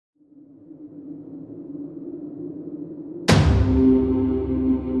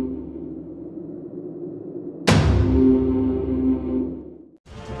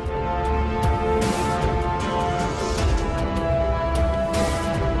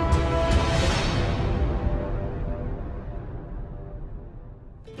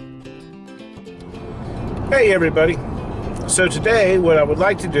Hey everybody, so today what I would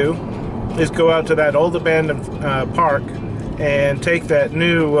like to do is go out to that old abandoned park and take that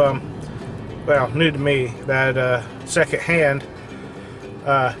new, well, new to me, that second-hand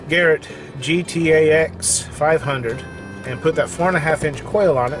Garrett GTAx 500 and put that 4.5 inch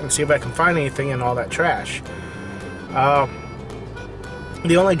coil on it and see if I can find anything in all that trash.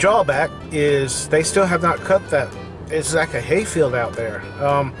 The only drawback is they still have not cut that. It's like a hayfield out there.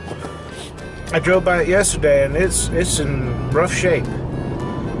 I drove by it yesterday and it's in rough shape.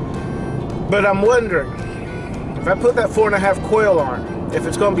 But I'm wondering, if I put that 4.5 coil on, if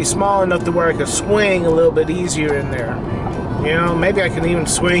it's going to be small enough to where I can swing a little bit easier in there. You know, maybe I can even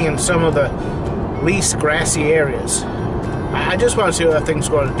swing in some of the least grassy areas. I just want to see what that thing's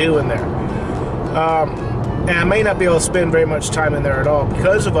going to do in there. And I may not be able to spend very much time in there at all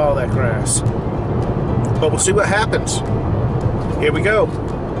because of all that grass. But we'll see what happens. Here we go.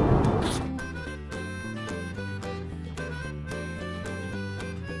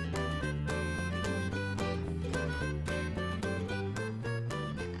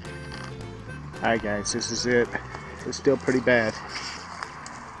 Alright guys, this is it. It's still pretty bad.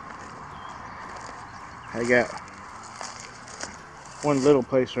 I got one little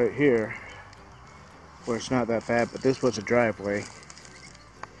place right here where it's not that bad, but this was a driveway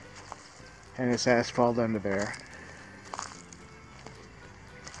and it's asphalt under there.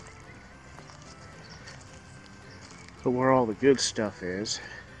 But where all the good stuff is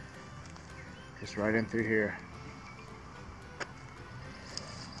right in through here.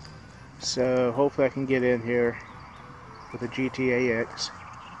 So hopefully I can get in here with a GTAx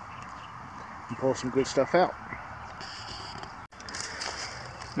and pull some good stuff out.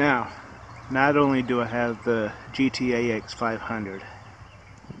 Now, not only do I have the GTAx 500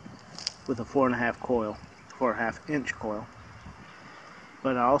 with a 4.5 inch coil,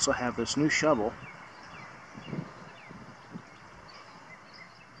 but I also have this new shovel.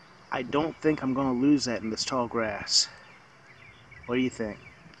 I don't think I'm going to lose that in this tall grass. What do you think?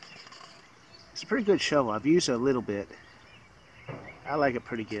 It's a pretty good shovel. I've used it a little bit. I like it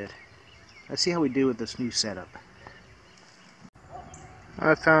pretty good. Let's see how we do with this new setup.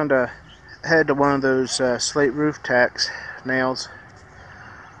 I found a head to one of those slate roof tacks nails.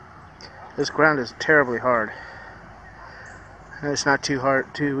 This ground is terribly hard. And it's not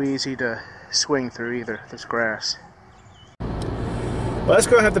too easy to swing through either, this grass. Well, that's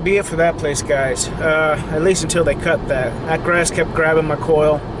going to have to be it for that place, guys. At least until they cut that. That grass kept grabbing my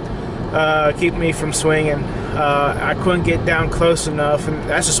coil. Keep me from swinging. I couldn't get down close enough, and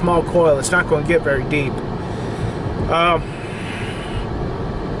that's a small coil. It's not going to get very deep.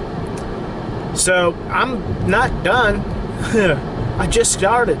 So I'm not done. I just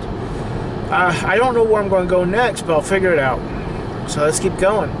started. I don't know where I'm going to go next, but I'll figure it out. So let's keep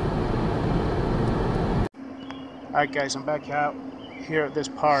going. Alright guys, I'm back out here at this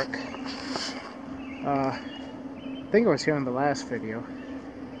park. I think I was here in the last video.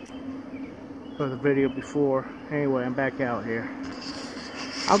 Or the video before. Anyway, I'm back out here.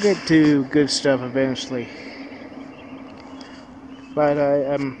 I'll get to good stuff eventually, but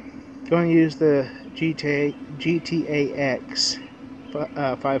I'm going to use the GTAx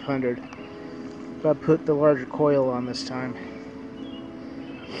 500, but I put the larger coil on this time.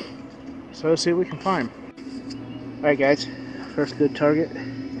 So let's see what we can find. Alright guys, first good target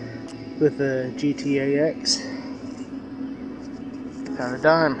with the GTAx. Found a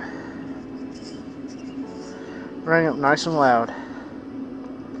dime. Rang up nice and loud.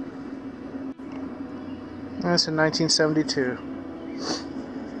 That's in 1972.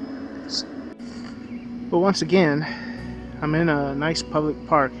 But once again, I'm in a nice public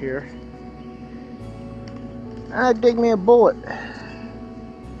park here. I dig me a bullet.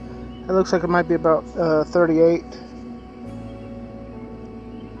 It looks like it might be about 38.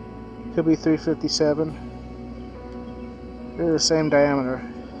 Could be 357. They're the same diameter.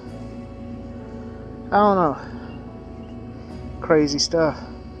 I don't know. Crazy stuff.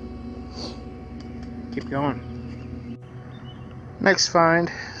 Keep going. Next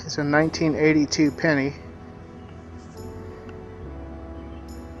find is a 1982 penny.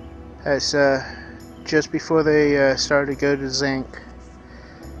 That's just before they started to go to zinc.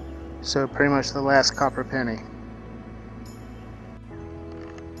 So pretty much the last copper penny.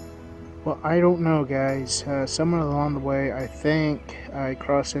 Well, I don't know guys. Somewhere along the way I think I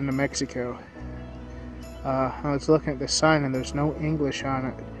crossed into Mexico. I was looking at the sign and there's no English on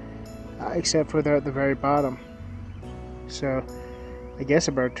it, except for there at the very bottom. So I guess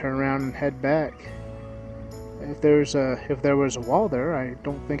I better turn around and head back. If there was a wall there, I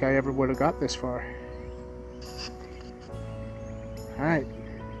don't think I ever would have got this far. Alright.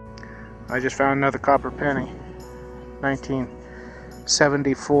 I just found another copper penny,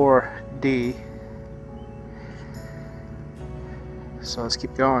 1974D. So let's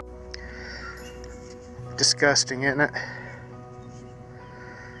keep going. Disgusting, isn't it?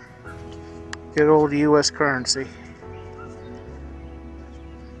 Good old US currency.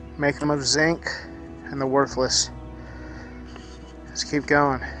 Make them of zinc and the worthless. Let's keep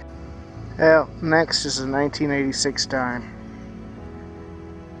going. Well, next is a 1986 dime.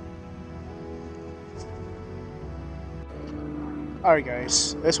 Alright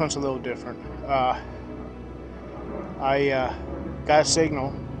guys, this one's a little different. I got a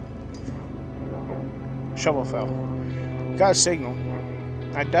signal. Shovel fell. Got a signal.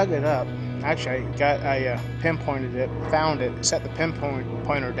 I dug it up. Actually, I pinpointed it, found it, set the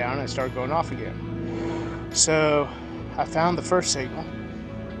pointer down, and it started going off again. So I found the first signal,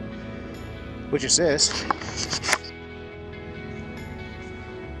 which is this.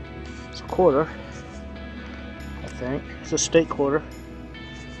 It's a quarter, I think. It's a state quarter.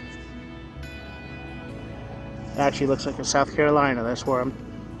 Actually, looks like in South Carolina. That's where I'm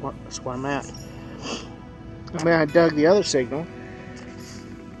at. And then I dug the other signal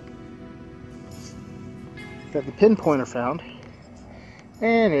that the pinpointer found,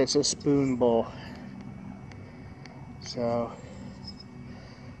 and it's a spoon bowl. So,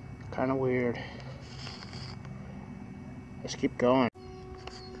 kind of weird. Let's keep going.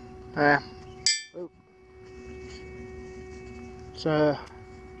 It's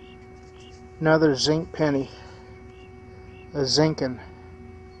another zinc penny. A zinkin.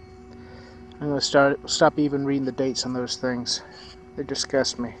 I'm going to stop even reading the dates on those things. They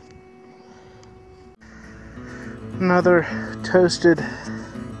disgust me. Another toasted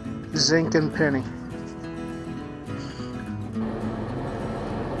zinkin penny.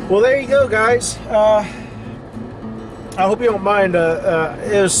 Well, there you go, guys. I hope you don't mind.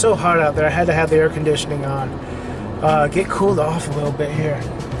 It was so hot out there. I had to have the air conditioning on. Get cooled off a little bit here.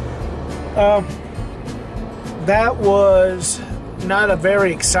 That was not a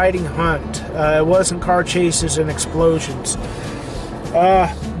very exciting hunt. It wasn't car chases and explosions.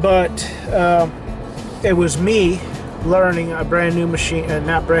 But it was me learning a brand new machine,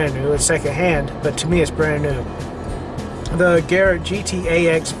 not brand new, it's second hand, but to me it's brand new. The Garrett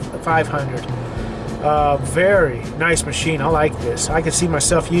GTAx 500. Very nice machine. I like this. I can see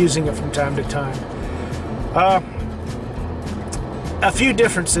myself using it from time to time. A few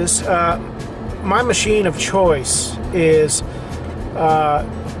differences. My machine of choice is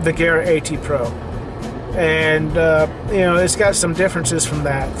the Garrett AT Pro, and you know, it's got some differences from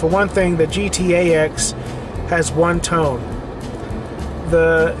that. For one thing, the GTAx has one tone.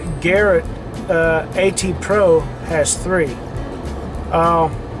 The Garrett AT Pro has three.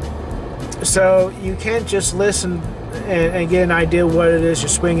 So you can't just listen and get an idea what it is you're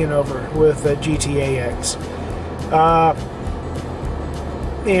swinging over with the GTAx.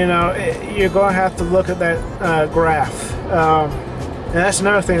 You know, you're going to have to look at that graph. And that's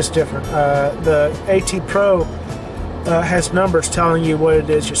another thing that's different. The AT Pro has numbers telling you what it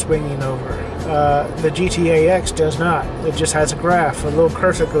is you're swinging over. The GTAx does not. It just has a graph. A little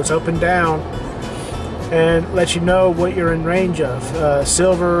cursor goes up and down and lets you know what you're in range of.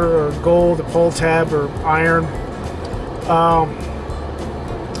 Silver or gold, a pull tab, or iron.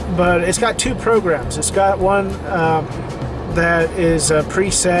 But it's got two programs. It's got one that is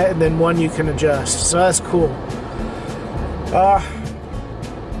preset, and then one you can adjust. So that's cool.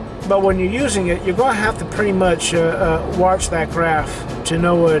 But when you're using it, you're going to have to pretty much watch that graph to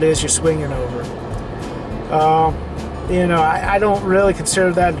know what it is you're swinging over. You know, I don't really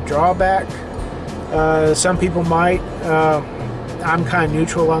consider that a drawback. Some people might. I'm kind of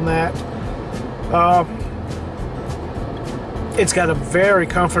neutral on that. It's got a very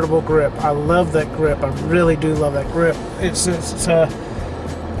comfortable grip. I love that grip. I really do love that grip.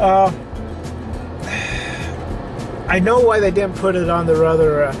 I know why they didn't put it on their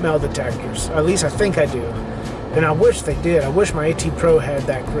other metal detectors. At least I think I do. And I wish they did. I wish my AT Pro had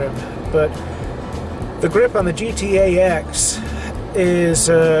that grip. But the grip on the GTAx is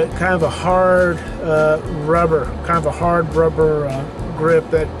kind of a hard rubber. Kind of a hard rubber grip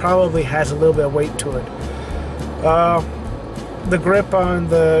that probably has a little bit of weight to it. The grip on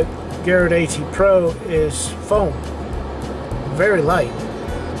the Garrett AT Pro is foam. Very light.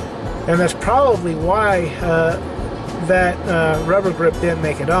 And that's probably why that rubber grip didn't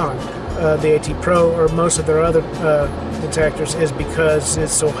make it on the AT Pro or most of their other detectors, is because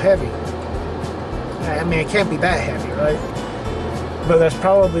it's so heavy. I mean, it can't be that heavy, right? But they're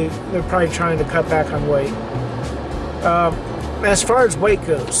probably trying to cut back on weight. As far as weight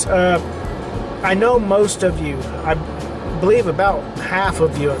goes, I know most of you, I believe about half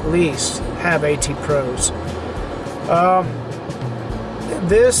of you at least have AT Pros.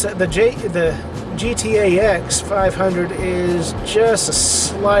 The GTAx 500 is just the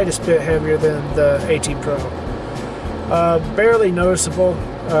slightest bit heavier than the AT Pro. Barely noticeable.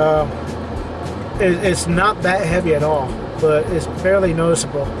 It's not that heavy at all, but it's barely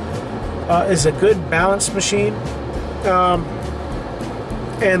noticeable. It's a good balance machine.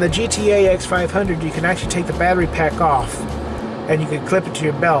 And the GTAx 500, you can actually take the battery pack off and you can clip it to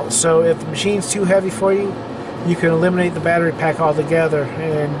your belt. So if the machine's too heavy for you, you can eliminate the battery pack altogether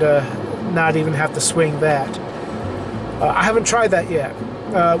and not even have to swing that. I haven't tried that yet.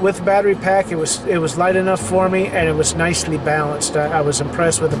 With the battery pack, it was light enough for me, and it was nicely balanced. I was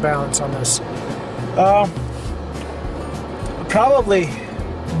impressed with the balance on this. Probably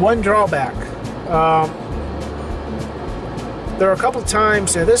one drawback. There are a couple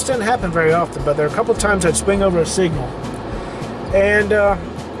times, and this didn't happen very often, but there are a couple times I'd swing over a signal, and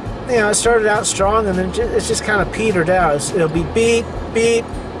you know, it started out strong, and then it's just kind of petered out. It'll be beep, beep,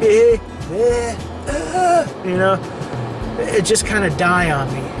 beep, beep, you know. It just kind of die on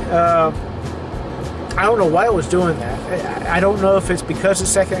me. I don't know why it was doing that. I don't know if it's because it's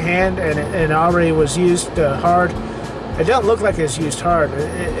secondhand and it already was used hard. It doesn't look like it's used hard.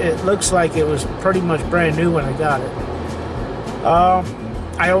 It looks like it was pretty much brand new when I got it.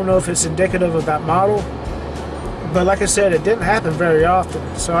 I don't know if it's indicative of that model, but like I said, it didn't happen very often,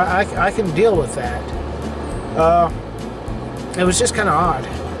 so I can deal with that. It was just kind of odd.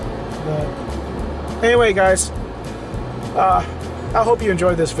 But anyway, guys, I hope you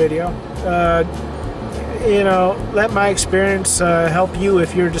enjoyed this video. You know, let my experience help you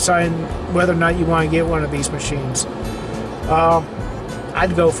if you're deciding whether or not you want to get one of these machines.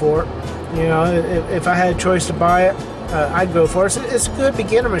 I'd go for it. You know, if I had a choice to buy it, I'd go for it. It's a good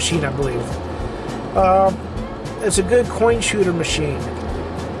beginner machine, I believe. It's a good coin shooter machine.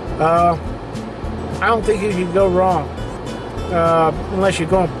 I don't think you can go wrong. Unless you're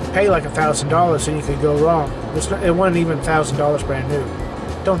going to pay like $1,000, then you could go wrong. It wasn't even $1,000 brand new.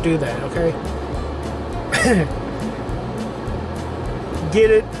 Don't do that, okay?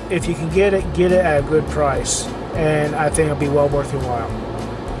 Get it. If you can get it at a good price. And I think it'll be well worth your while.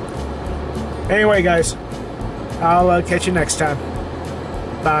 Anyway, guys, I'll catch you next time.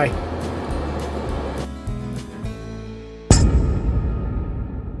 Bye.